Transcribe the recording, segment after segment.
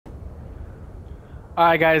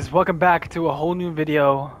Alright guys, welcome back to a whole new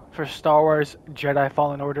video for Star Wars Jedi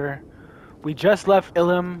Fallen Order. We just left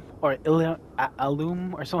Ilum or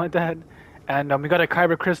something like that, and we got a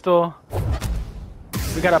Kyber Crystal.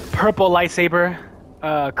 We got a purple lightsaber,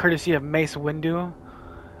 courtesy of Mace Windu.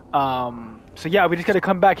 So yeah, we just gotta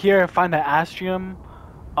come back here, find the Astrium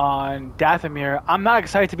on Dathomir. I'm not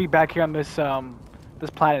excited to be back here on this this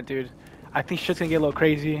planet, dude. I think shit's gonna get a little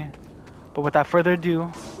crazy. But without further ado,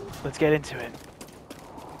 let's get into it.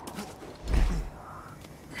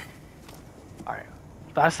 Alright,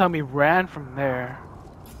 last time we ran from there.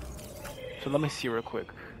 So let me see real quick.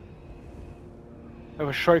 There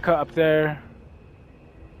was a shortcut up there.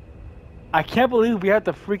 I can't believe we have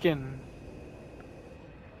to freaking...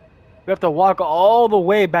 We have to walk all the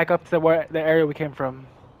way back up to the area we came from.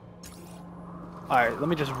 Alright, let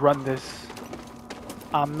me just run this.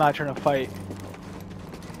 I'm not trying to fight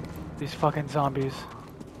these fucking zombies.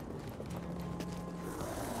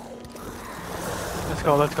 Let's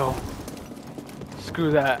go, let's go. Screw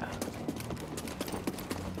that.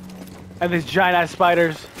 And these giant ass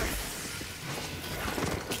spiders.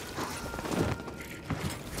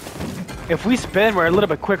 If we spin, we're a little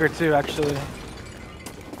bit quicker too, actually.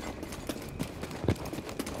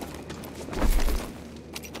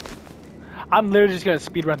 I'm literally just gonna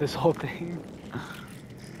speedrun this whole thing.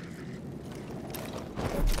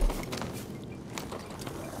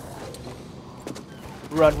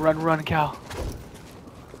 Run, run, run, Cal.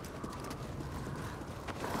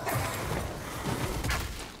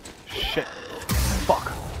 Shit.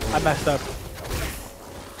 Fuck. I messed up.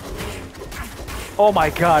 Oh my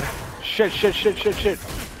god. Shit, shit, shit, shit, shit.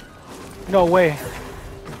 No way.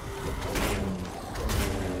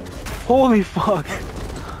 Holy fuck.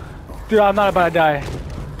 Dude, I'm not about to die.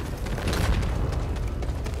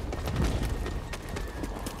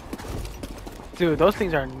 Dude, those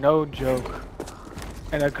things are no joke.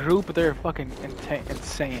 In a group, they're fucking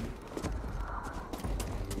insane.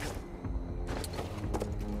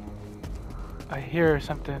 I hear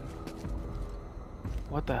something.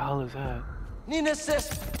 What the hell is that? Need an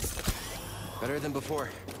assist. Better than before.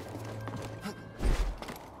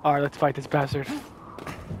 Alright, let's fight this bastard.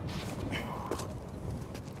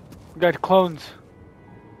 We got clones.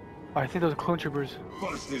 Oh, I think those are clone troopers.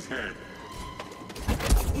 Bust his head.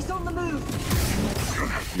 He's on the move.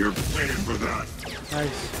 You're paying for that.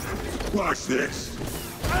 Nice. Watch this.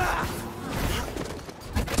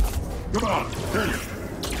 Come on, hit it.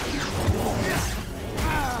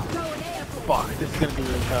 Fuck, this is gonna be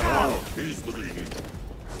really tough. Oh, he's bleeding.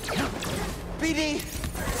 BD.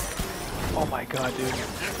 Oh my god, dude.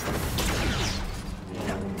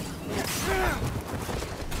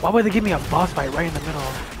 Why would they give me a boss fight right in the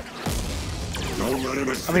middle? Don't let him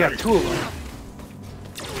I escape. mean, I got two of them.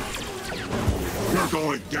 You're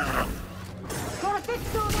going down.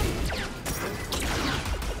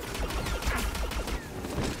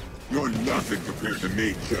 You're nothing compared to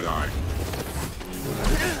me, Jedi.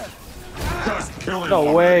 Just kill him.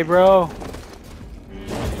 No way, bro.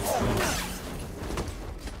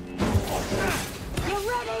 You're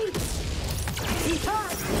ready. He's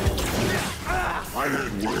hurt. I've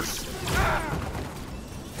had worse.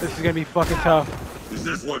 This is gonna be fucking tough. Is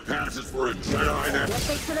this what passes for a Jedi then?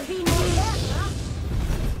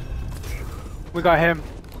 We got him.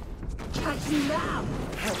 Catch you now.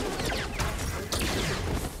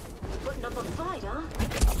 Putting up a fight, huh?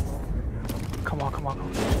 Come on, come on, come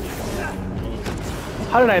on.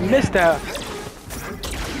 How did I miss that?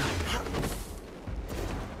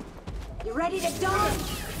 You ready to die?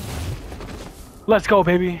 Let's go,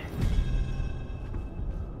 baby.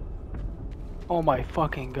 Oh my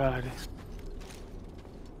fucking god.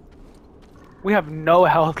 We have no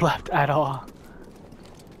health left at all.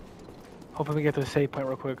 Hopefully we get to the save point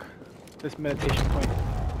real quick. This meditation point.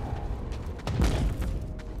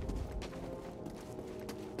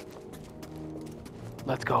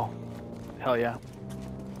 Let's go. Hell yeah.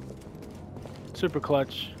 Super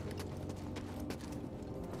clutch.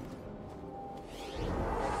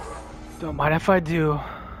 Don't mind if I do.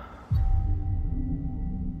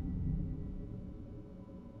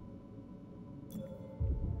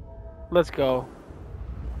 Let's go.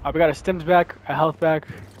 We got our stims back, our health back.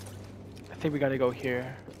 I think we gotta go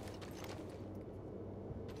here.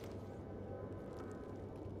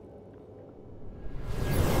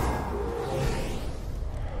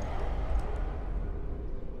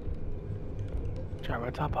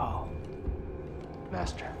 Top.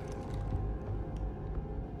 Master.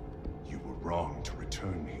 You were wrong to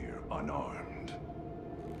return here unarmed.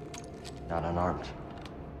 Not unarmed.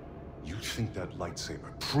 You think that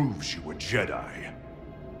lightsaber proves you a Jedi?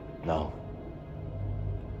 No.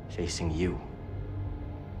 Facing you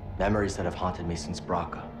Memories that have haunted me since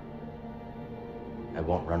Braca. I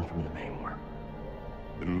won't run from them anymore.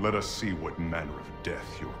 Then let us see what manner of death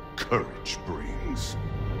your courage brings.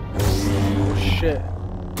 Oh shit.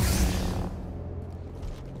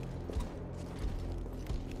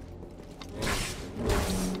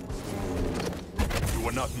 You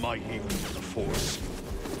are not my equal in the Force.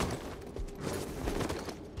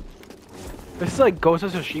 This is like Ghost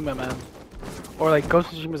of Tsushima, man. Or like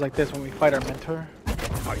Ghost of Tsushima is like this when we fight our mentor.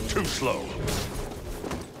 I'm too slow.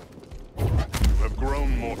 You have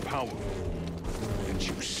grown more powerful, and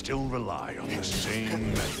you still rely on the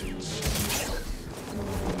same methods.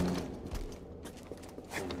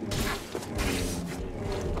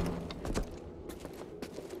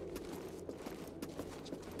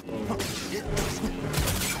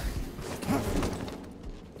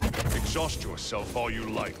 Exhaust yourself all you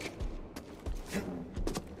like.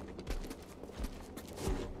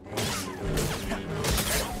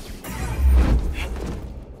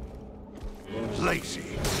 Lazy.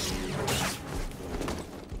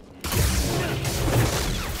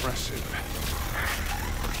 Impressive.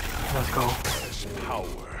 Let's go. Is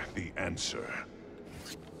power the answer?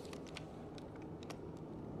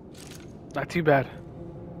 Not too bad.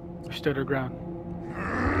 We stood our ground.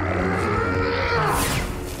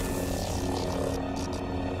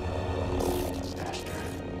 Master,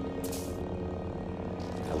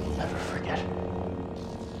 I will never forget.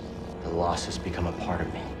 The loss has become a part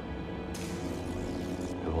of me.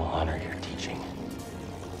 I will honor your teaching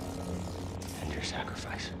and your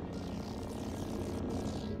sacrifice.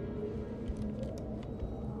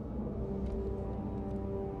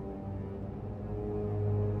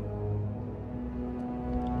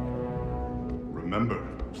 Remember,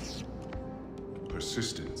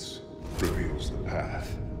 persistence reveals the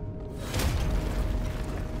path.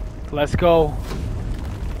 Let's go.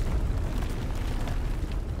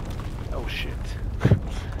 Oh shit.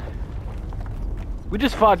 We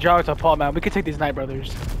just fought Jared to Paul, man. We could take these Night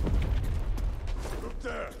Brothers. Look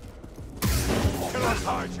there. Cannot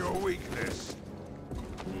hide your weakness.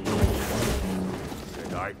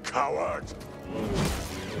 Jedi coward.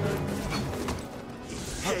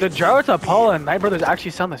 The Jared to Paul and Night Brothers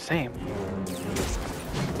actually sound the same.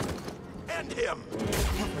 End him.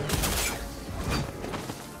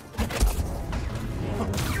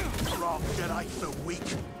 Wrong Jedi so weak.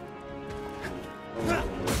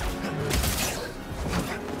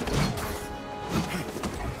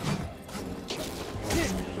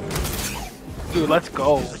 Dude, let's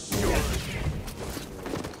go.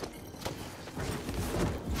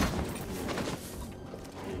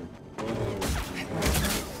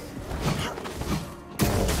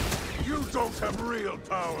 You don't have real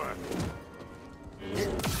power.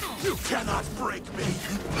 You cannot break me.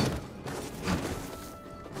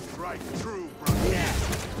 Right through, brother.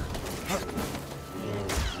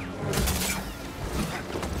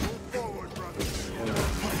 Move forward, brother.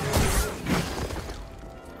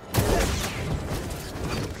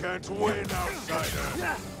 Can't win,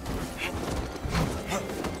 outsider.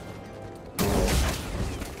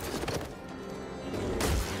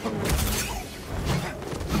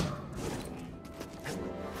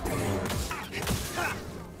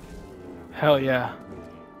 Hell yeah.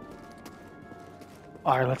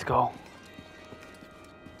 Alright, let's go.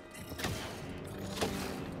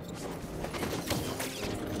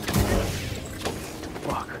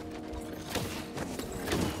 Fuck.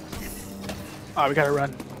 Alright, we gotta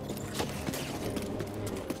run.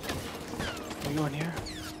 Are you in here?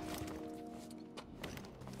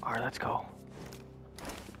 Alright, let's go.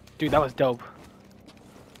 Dude, that was dope.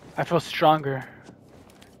 I feel stronger.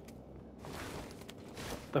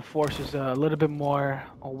 The Force is a little bit more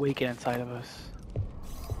awake inside of us.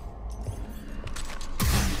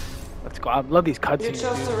 Let's go. I love these You cutscenes.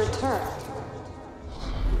 chose to return.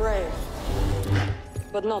 Brave,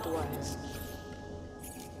 but not wise.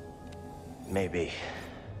 Maybe.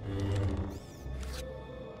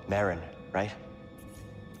 Marin, right?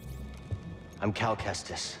 I'm Cal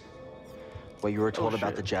Kestis. What you were told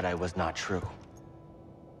about the Jedi was not true.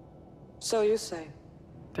 So you say.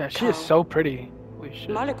 Oh. Yeah, she is so pretty. Holy shit.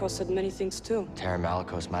 Malicos said many things too. Taron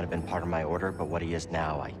Malicos might have been part of my order, but what he is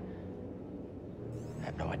now, I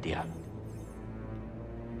have no idea.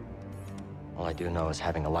 All I do know is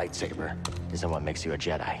having a lightsaber isn't what makes you a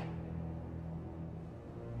Jedi.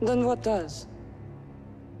 Then what does?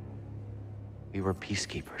 We were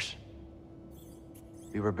peacekeepers.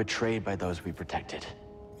 We were betrayed by those we protected.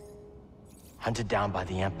 Hunted down by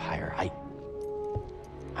the Empire.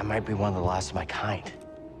 I might be one of the last of my kind.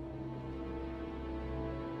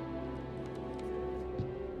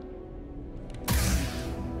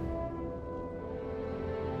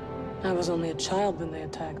 I was only a child when they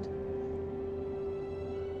attacked.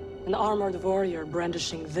 An armored warrior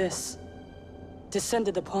brandishing this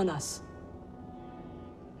descended upon us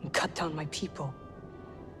and cut down my people,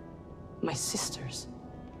 my sisters,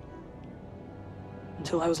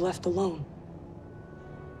 until I was left alone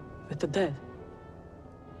with the dead.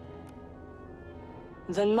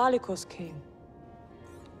 Then Malicos came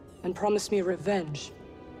and promised me revenge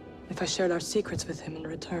if I shared our secrets with him in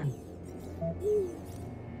return.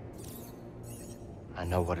 I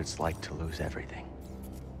know what it's like to lose everything.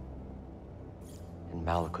 And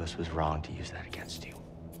Malicos was wrong to use that against you.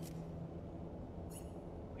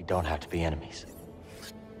 We don't have to be enemies.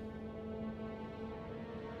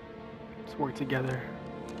 Let's work together.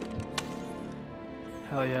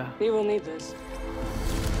 Hell yeah. We will need this.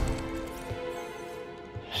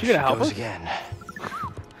 She gonna help Goes us? again.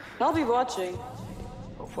 I'll be watching.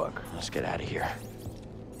 Oh fuck. Let's get out of here.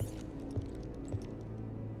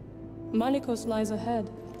 Malicos lies ahead.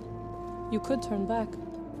 You could turn back.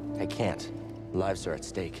 I can't. Lives are at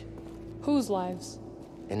stake. Whose lives?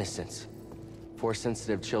 Innocents. 4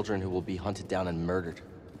 sensitive children who will be hunted down and murdered.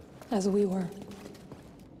 As we were.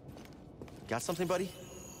 Got something, buddy?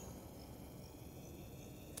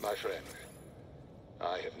 My friend,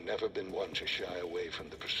 I have never been one to shy away from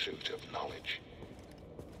the pursuit of knowledge.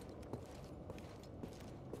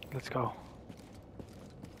 Let's go.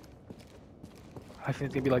 I think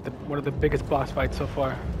it's gonna be like one of the biggest boss fights so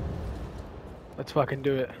far. Let's fucking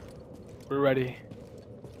do it. We're ready.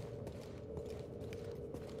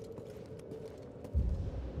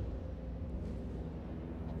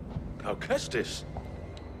 Kestis,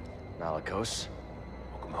 Malicos.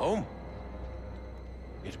 welcome home.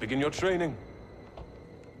 Need to begin your training.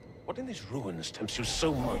 What in these ruins tempts you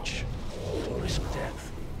so much to risk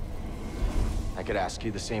death? I could ask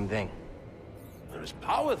you the same thing. There is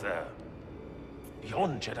power there.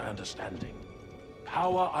 Beyond Jedi understanding.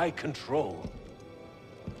 Power I control.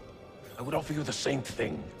 I would offer you the same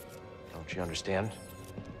thing. Don't you understand?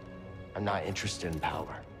 I'm not interested in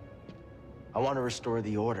power. I want to restore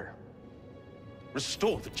the Order.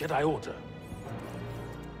 Restore the Jedi Order.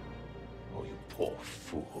 Oh, you poor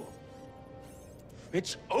fool.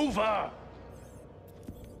 It's over!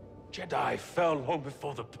 Jedi fell long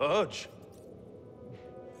before the Purge.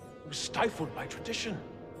 We were stifled by tradition.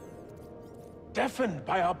 Deafened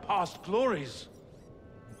by our past glories.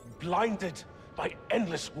 Blinded by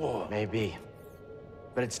endless war. Maybe.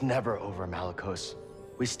 But it's never over, Malicos.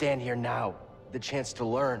 We stand here now, the chance to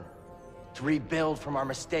learn. To rebuild from our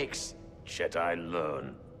mistakes. Jedi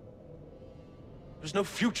learn. There's no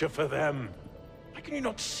future for them. How can you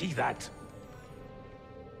not see that?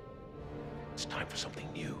 It's time for something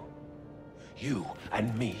new. You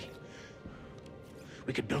and me.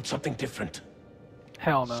 We could build something different.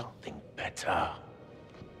 Hell no. Something better.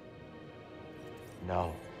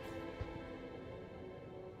 No.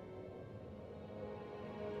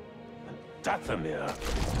 And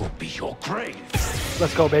Dathomir will be your grave.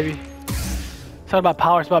 Let's go, baby. It's not about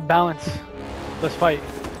power, it's about balance. Let's fight.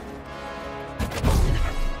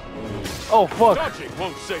 Oh, fuck. Dodging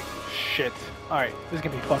won't save you. Shit. Alright, this is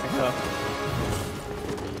gonna be fucking tough.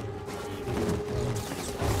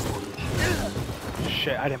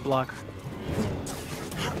 Shit, I didn't block.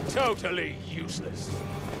 Totally useless.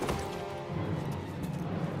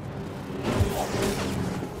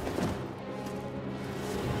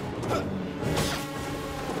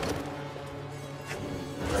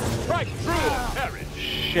 Right through, carriage.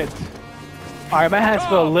 Shit. Alright, my hands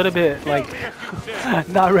feel a little bit like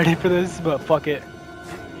not ready for this, but fuck it.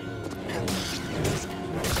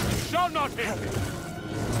 Shall not hit me.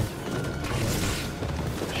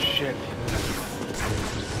 Shit.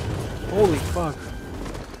 Holy fuck.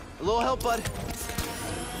 A little help, bud.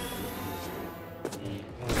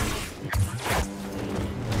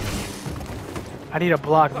 I need a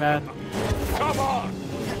block, man. Come on.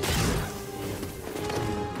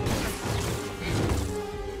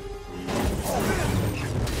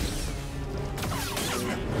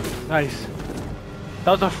 Nice.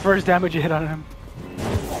 That was the first damage you hit on him.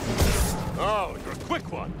 Oh, you're a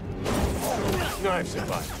quick one. I've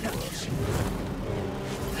survived worse.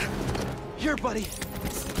 Here, buddy.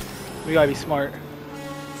 We gotta be smart.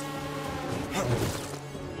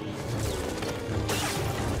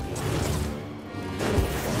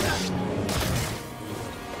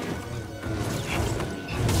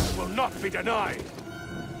 Will not be denied.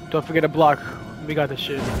 Don't forget to block. We got this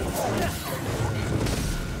shit.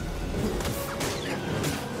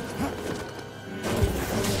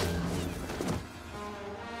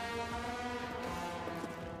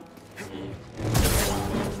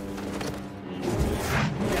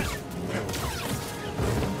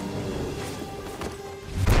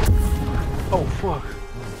 Oh fuck.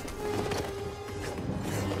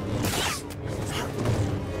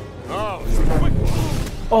 Oh, it's a quick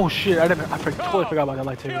one. Oh shit, I totally forgot about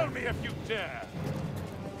that Kill lightsaber. me if you dare.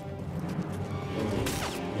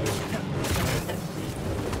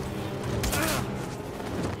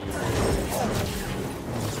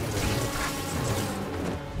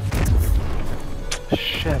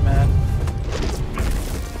 Shit, man.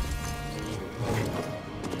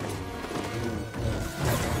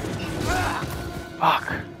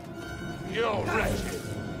 Fuck. You're wretched.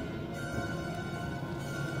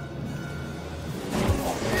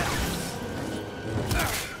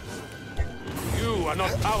 You are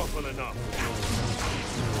not powerful enough.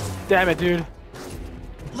 Damn it, dude.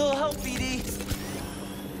 Little help, BD.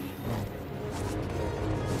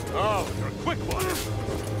 Oh, you're a quick one.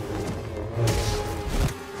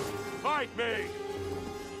 Fight me.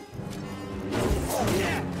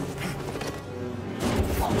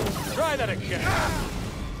 Try that again.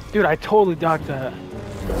 Dude, I totally dodged that.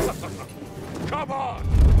 Come on.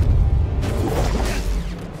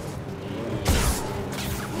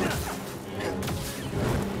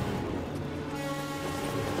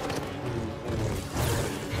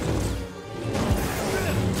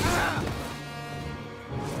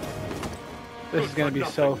 This is gonna be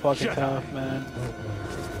so fucking tough, man.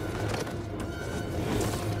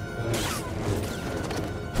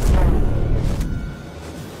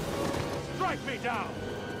 Strike me down.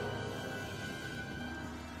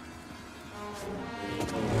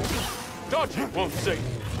 Dodging won't save.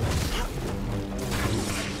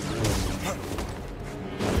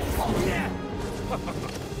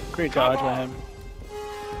 Great dodge by him.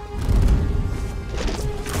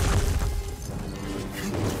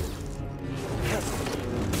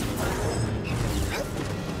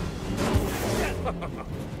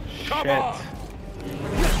 Come Shit. on.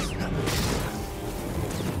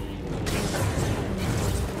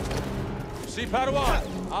 See, Padawan,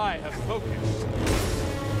 I have focus.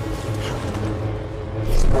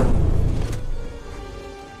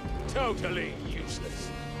 Totally useless.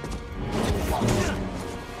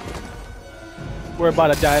 We're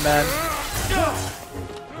about to die, man.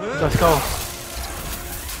 Let's go.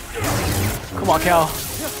 Come on, Cal.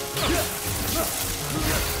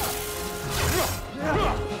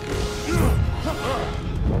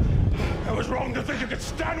 I was wrong to think you could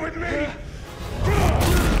stand with me.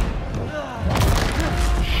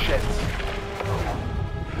 Shit.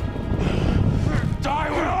 Die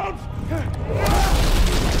without.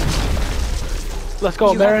 Let's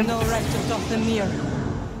go, You Baron. have no right to Dathomir.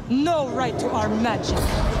 No right to our magic.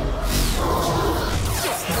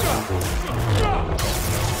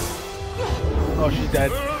 Oh, she's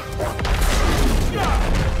dead.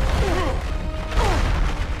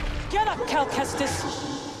 Get up, Cal Kestis.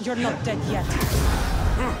 You're not dead yet.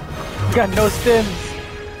 We got no stims.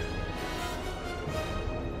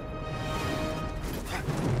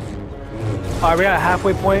 Alright, we're at a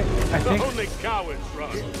halfway point, I think. Only cowards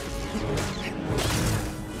run.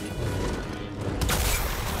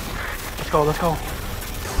 Let's go, let's go.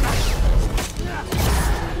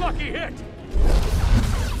 Lucky hit.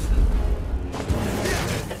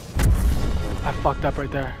 I fucked up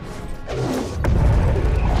right there.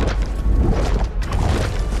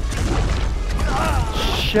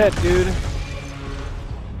 Shit, dude.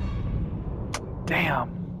 Damn.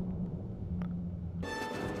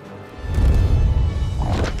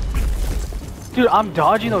 Dude, I'm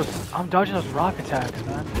dodging those rock attacks,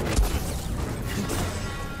 man.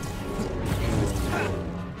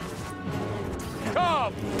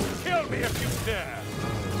 Come, kill me if you dare.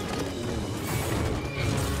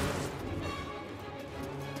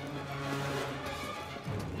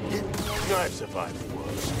 I've survived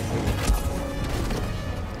worse.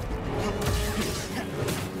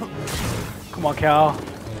 Come on, Cal.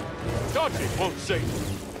 Dodging won't save you.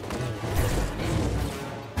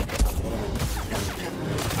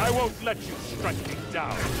 I won't let you strike me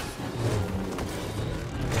down.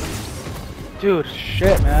 Dude,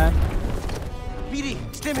 shit, man. BD,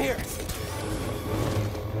 stim here.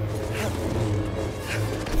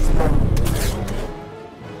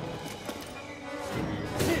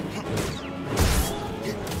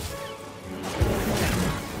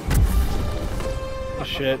 Oh,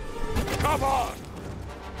 shit. Come on!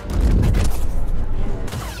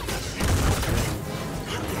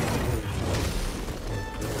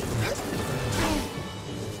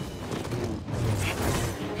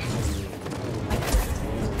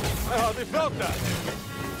 I hardly felt that.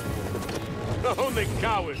 Only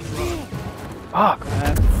cowards run. Fuck,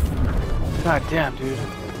 man. God damn, dude.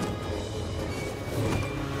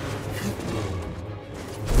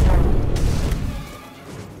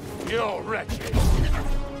 You're You're wretched.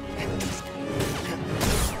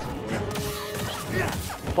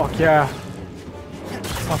 Fuck yeah.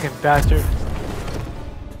 Fucking bastard.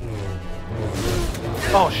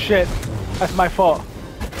 Oh shit. That's my fault.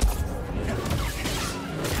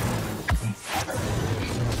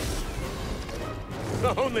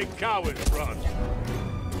 Only cowards run.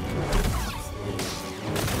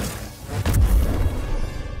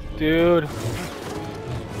 Dude.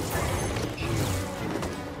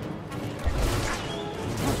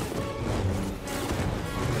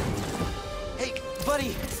 Hey,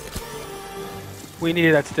 buddy! We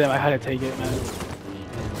needed that stim. I had to take it, man.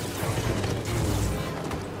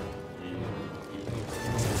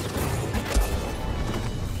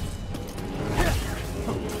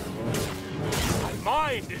 My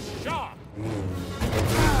mind is sharp.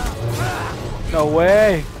 No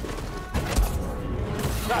way.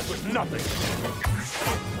 That was nothing.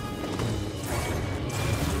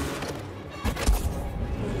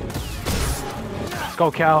 Let's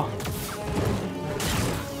go, Cal.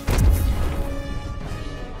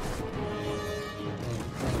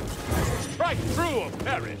 Strike through or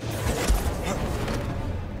perish.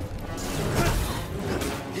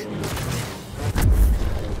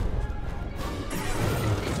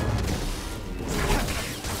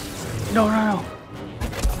 No, no, no.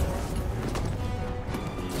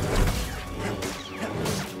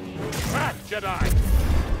 Back, Jedi.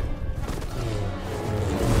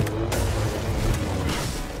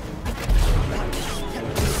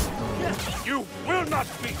 You will not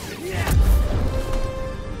beat me.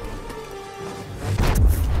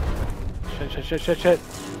 Shit.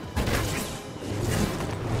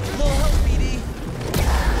 Little help, BD.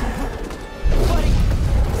 Buddy!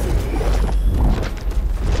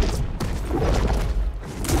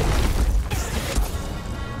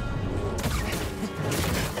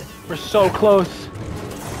 We're so close.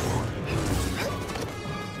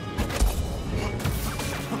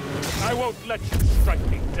 I won't let you strike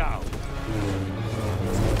me down.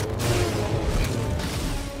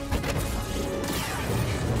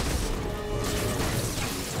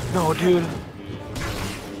 No, dude.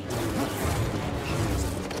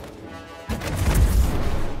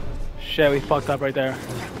 Shit, we fucked up right there.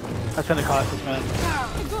 That's gonna cost us, man.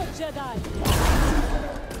 Good Jedi.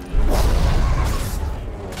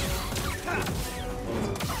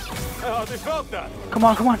 Oh, they felt that. Come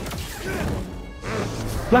on.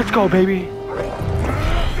 Let's go, baby.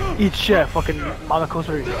 Eat shit, fucking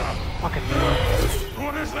MALICOS. Fucking.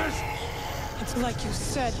 What is this? It's like you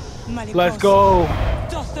said, Malicos. Let's go.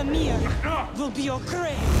 Dathomir will be your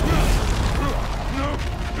grave.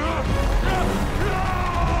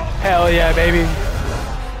 Hell yeah, baby.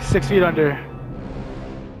 6 feet under.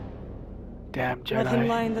 Damn Let him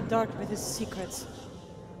lie Jedi. in the dark with his secrets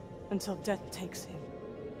until death takes him.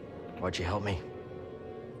 Why'd you help me?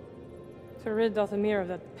 To rid Dathomir of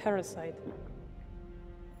that parasite.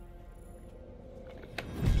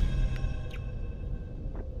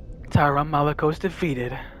 TARON MALICOS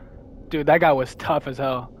defeated. Dude, that guy was tough as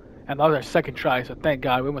hell. And that was our second try, so thank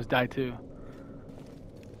God we almost died too.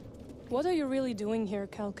 What are you really doing here,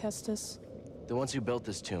 Cal Kestis? The ones who built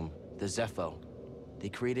this tomb, the Zepho, they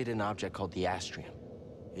created an object called the Astrium.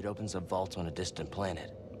 It opens a vault on a distant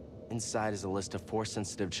planet. Inside is a list of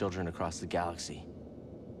Force-sensitive children across the galaxy.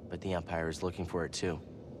 But the Empire is looking for it too.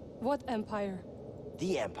 What Empire?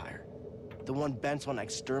 The Empire. The one bent on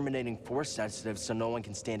exterminating Force-sensitives so no one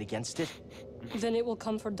can stand against it? Then it will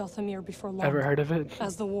come for Dathomir before long. Ever heard of it?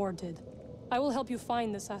 As the war did. I will help you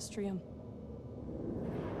find this Astrium.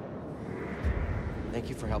 Thank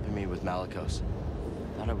you for helping me with Malicos.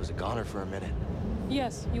 Thought I was a goner for a minute.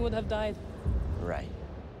 Yes, you would have died. Right.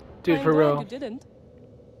 Dude, I'm for glad real. you didn't.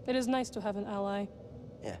 It is nice to have an ally.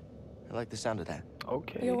 Yeah, I like the sound of that.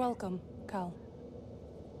 Okay. You're welcome, Cal.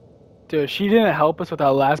 Dude, if she didn't help us with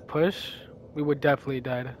our last push, we would definitely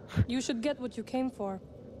died. You should get what you came for.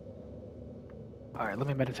 Alright, let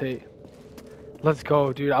me meditate. Let's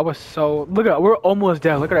go, dude. I was so... Look at... We're almost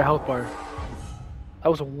dead. Look at our health bar. That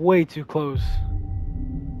was way too close.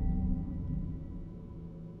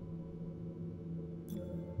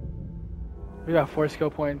 We got 4 skill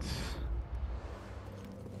points.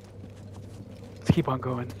 Let's keep on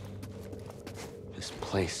going. This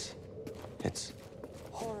place, it's...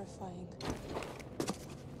 Horrifying.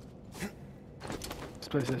 This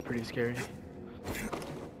place is pretty scary.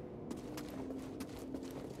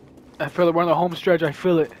 I feel it. We're on the home stretch. I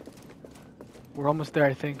feel it. We're almost there,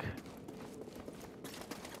 I think.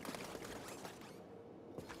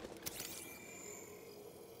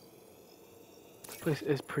 This place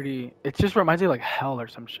is pretty... It just reminds me of like hell or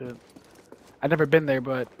some shit. I've never been there,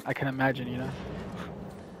 but I can imagine, you know?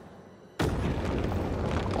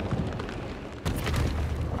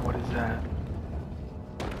 that?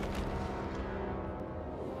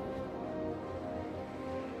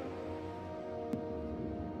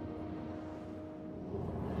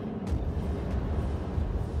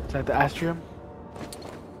 Is that the Astrium?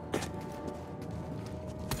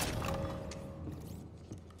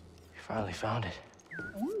 We finally found it.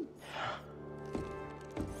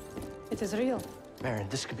 It is real. Baron,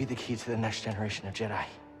 this could be the key to the next generation of Jedi.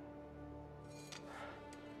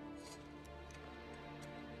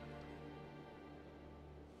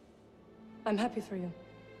 I'm happy for you.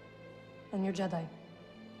 And your Jedi.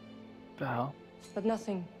 The hell? But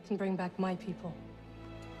nothing can bring back my people.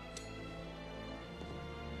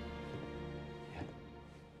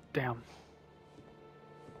 Damn.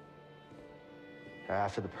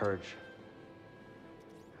 After the purge,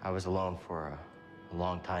 I was alone for a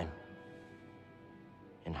long time.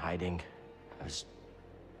 In hiding, I was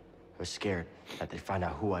scared that they'd find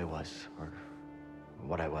out who I was, or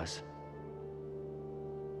what I was.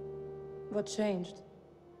 What changed?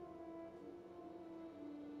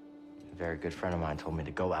 A very good friend of mine told me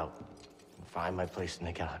to go out and find my place in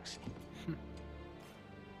the galaxy.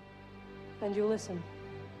 And you listened.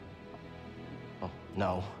 Well,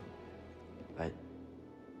 no. But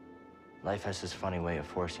life has this funny way of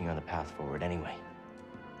forcing you on the path forward anyway.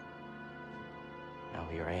 Now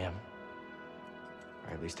here I am.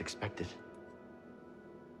 Or at least expected.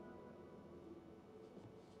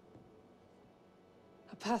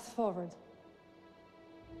 A path forward.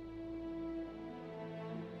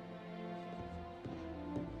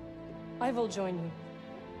 I will join you.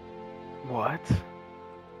 What?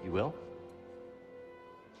 You will?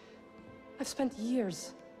 I've spent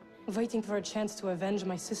years waiting for a chance to avenge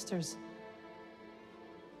my sisters.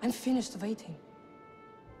 I'm finished waiting.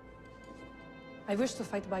 I wish to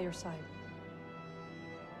fight by your side.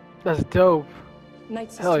 That's dope.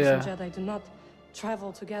 Night Hell sisters yeah. and Jedi do not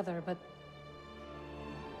travel together, but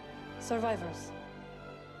survivors.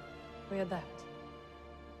 We adapt.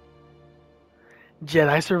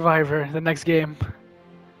 Jedi Survivor, the next game.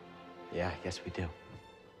 Yeah, I guess we do.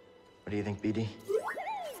 What do you think, BD?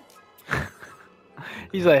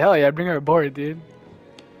 He's like, hell yeah, bring her aboard, dude.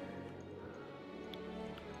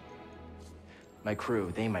 My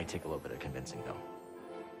crew, they might take a little bit of convincing, though.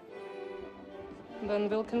 Then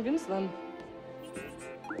we'll convince them.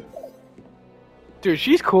 Dude,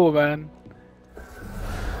 she's cool, man.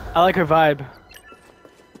 I like her vibe.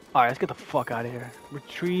 Alright, let's get the fuck out of here.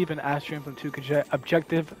 Retrieve an Astrium from 2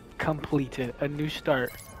 objective completed. A new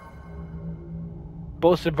start.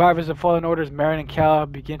 Both survivors of Fallen Orders, Marin and Cal,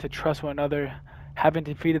 begin to trust one another, having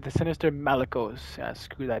defeated the sinister Malicos. Yeah,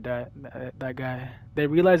 screw that guy. They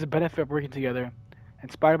realize the benefit of working together.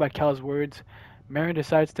 Inspired by Cal's words, Marin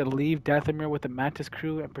decides to leave Dathomir with the Mantis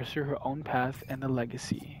crew and pursue her own path and the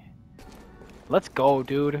legacy. Let's go,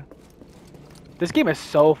 dude. This game is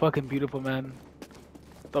so fucking beautiful, man.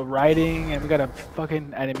 The writing, and we got a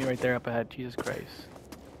fucking enemy right there up ahead. Jesus Christ.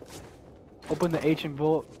 Open the ancient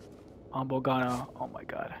vault on Bogano. Oh my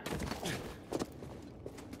god.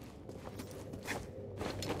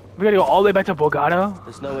 We gotta go all the way back to Bogano?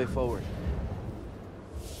 There's no way forward.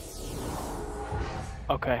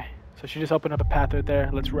 Okay. So she just opened up a path right there.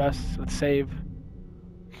 Let's rest. Let's save.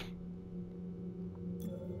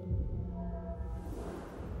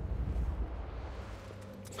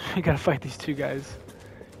 We gotta fight these two guys.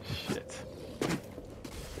 Shit.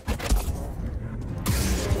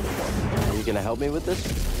 Are you gonna help me with this?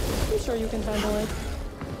 I'm sure you can handle it.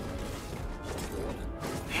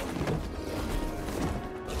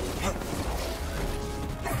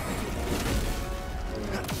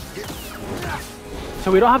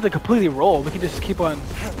 So we don't have to completely roll. We can just keep on.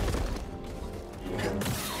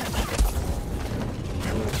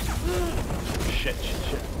 Shit.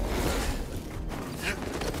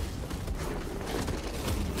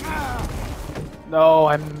 No,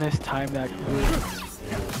 I mistimed that.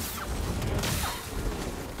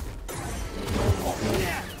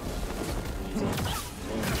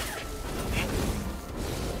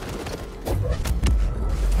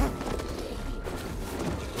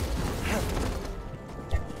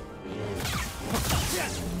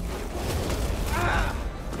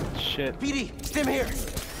 Shit. BD, stim here!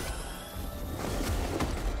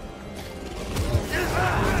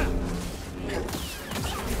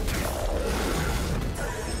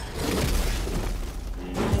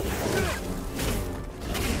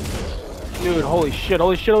 Dude, holy shit.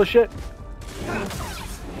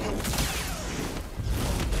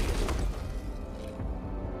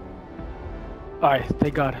 Alright,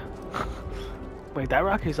 thank God. Wait, that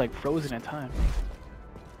rocket is like frozen in time.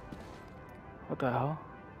 What the hell?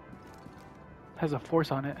 Has a force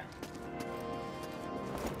on it.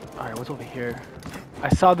 Alright, what's over here? I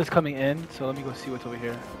saw this coming in, so let me go see what's over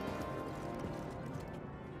here.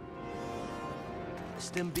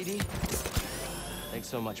 Stim BD? Thanks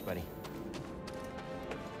so much, buddy.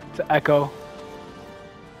 It's an echo.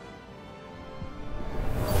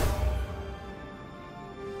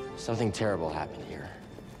 Something terrible happened here.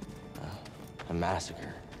 A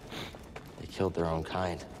massacre. They killed their own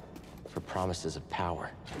kind for promises of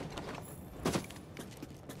power.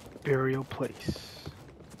 Burial place.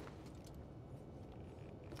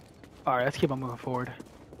 Alright, let's keep on moving forward.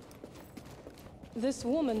 This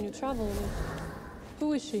woman you travel with,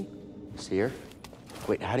 who is she? Seer?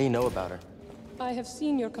 Wait, how do you know about her? I have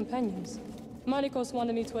seen your companions. Malicos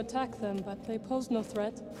wanted me to attack them, but they posed no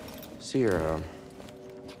threat. Seer,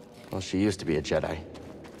 well, she used to be a Jedi.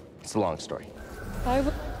 It's a long story. I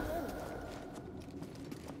will...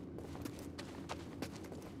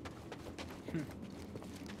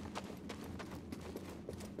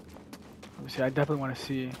 Let me see, I definitely want to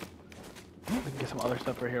see. We can get some other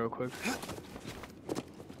stuff right here real quick.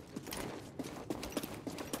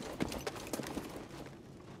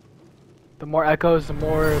 The more echoes, the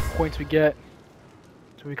more points we get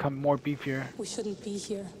to become more beefier. We shouldn't be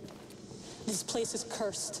here. This place is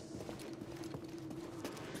cursed.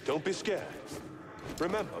 Don't be scared.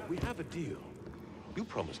 Remember, we have a deal. You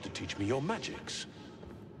promised to teach me your magics.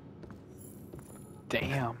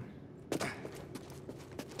 Damn.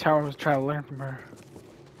 TARON was trying to learn from her.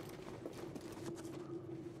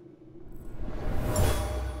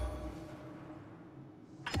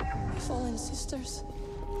 Fallen sisters.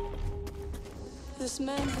 This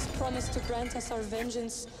man has promised to grant us our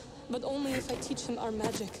vengeance, but only if I teach him our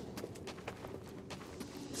magic.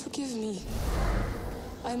 Forgive me.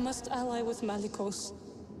 I must ally with Malicos.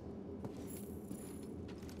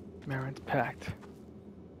 Marin's pact.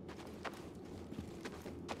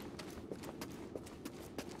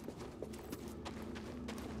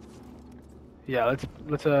 Yeah,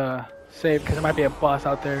 let's save because there might be a boss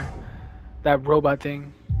out there. That robot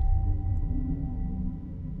thing.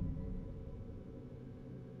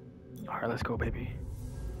 Alright, let's go, baby.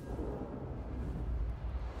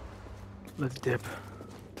 Let's dip.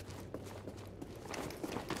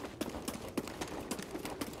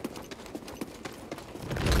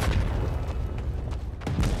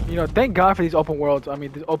 You know, thank God for these open worlds. I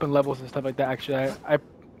mean, these open levels and stuff like that. Actually, I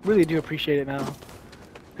really do appreciate it now.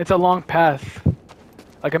 It's a long path.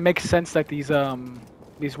 Like, it makes sense that these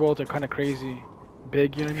worlds are kind of crazy,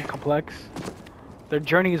 big. You know what I mean? Complex. Their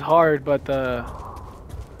journey is hard, but to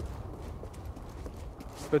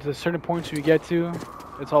certain points we get to,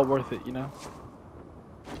 it's all worth it. You know.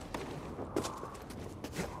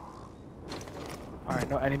 All right,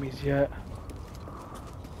 no enemies yet.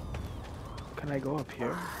 Can I go up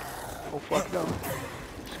here? Oh fuck no.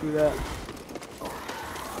 Screw that.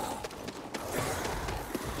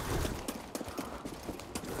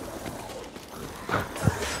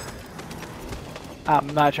 I'm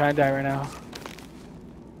not trying to die right now.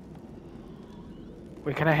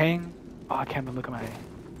 Wait, can I hang? Oh, I can't even look at my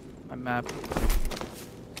map.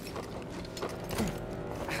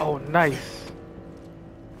 Oh, nice.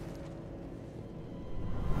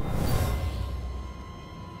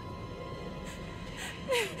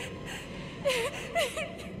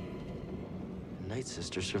 Night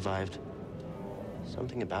Sister survived.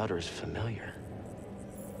 Something about her is familiar.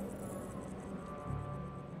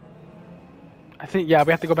 I think, yeah,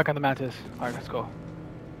 we have to go back on the mantis. Alright, let's go.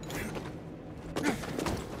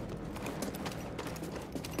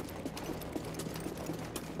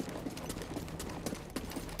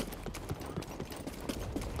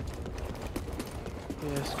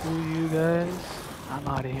 Yeah, screw you guys. I'm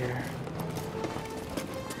out of here.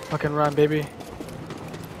 Fucking run, baby.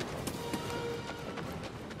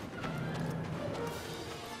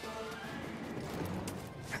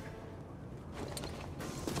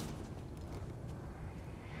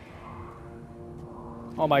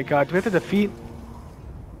 Oh my god, do we have to defeat?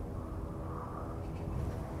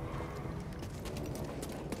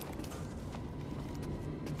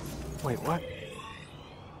 Wait, what?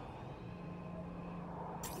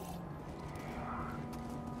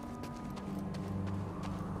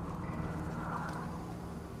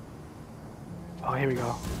 Oh, here we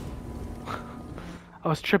go. I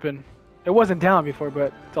was tripping. It wasn't down before,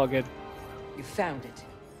 but it's all good. You found it.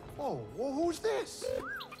 Oh, well, who's this?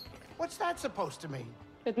 What's that supposed to mean?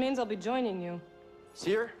 It means I'll be joining you.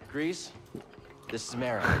 Seer, Grease, this is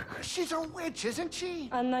Mara. She's a witch, isn't she?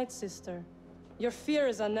 A Night Sister. Your fear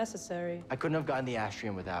is unnecessary. I couldn't have gotten the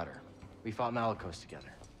Astrium without her. We fought Malicos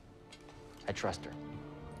together. I trust her.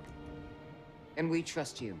 And we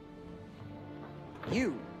trust you.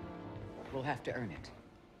 You will have to earn it.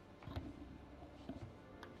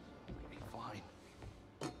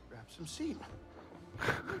 some seat.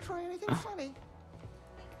 You try anything funny?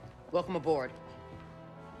 Welcome aboard.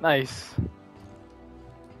 Nice.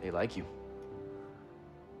 They like you.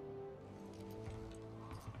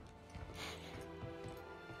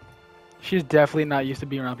 She's definitely not used to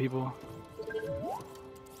being around people.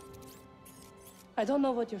 I don't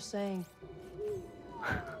know what you're saying.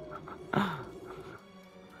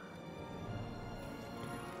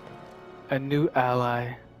 A new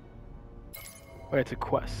ally. Wait, it's a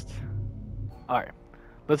quest. Alright.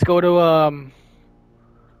 Let's go to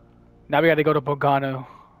now we gotta go to Bogano.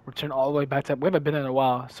 Return all the way back to we haven't been there in a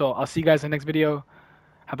while. So I'll see you guys in the next video.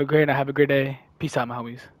 Have a great night, have a great day. Peace out, my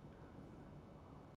homies.